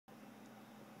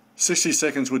60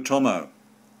 seconds with Thommo.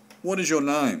 What is your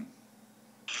name?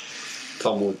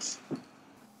 Tom Woods.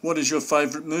 What is your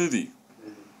favourite movie?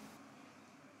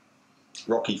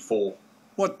 Rocky 4.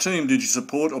 What team did you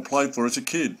support or play for as a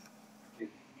kid?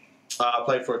 I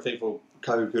played for a team called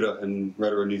Kahukura in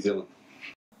Rotorua, New Zealand.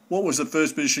 What was the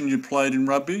first position you played in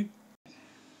rugby?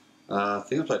 I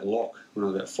think I played lock when I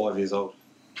was about 5 years old.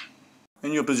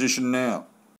 And your position now?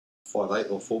 5'8"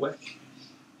 or fullback.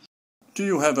 Do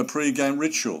you have a pre-game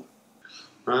ritual?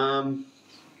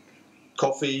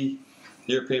 Coffee,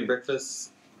 European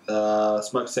breakfast,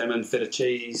 smoked salmon, feta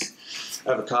cheese,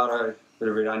 avocado, bit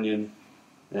of red onion,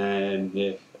 and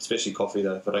yeah, especially coffee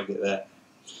though. If I don't get that,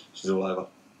 she's all over.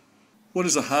 What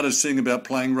is the hardest thing about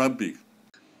playing rugby?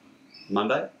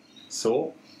 Monday,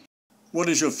 sore. What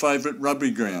is your favourite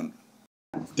rugby ground?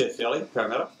 Death Valley,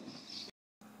 Parramatta.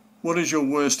 What is your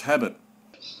worst habit?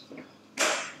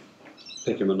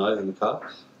 Picking my nose in the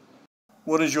car.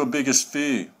 What is your biggest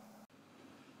fear?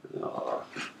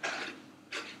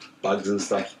 Bugs and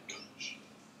stuff.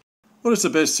 What is the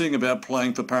best thing about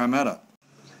playing for Parramatta?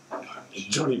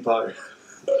 Johnny Poe.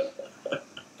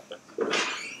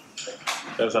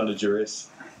 That was under duress.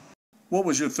 What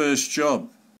was your first job?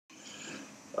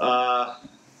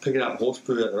 Picking up horse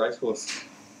poo at the racecourse.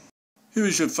 Who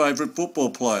is your favourite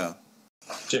football player?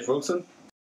 Jeff Wilson.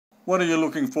 What are you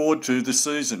looking forward to this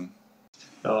season?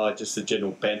 Just the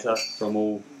general banter from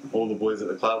all the boys at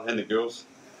the club and the girls.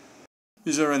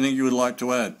 Is there anything you would like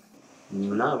to add?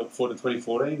 No, look forward to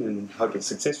 2014 and hope it's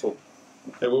successful.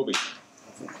 It will be.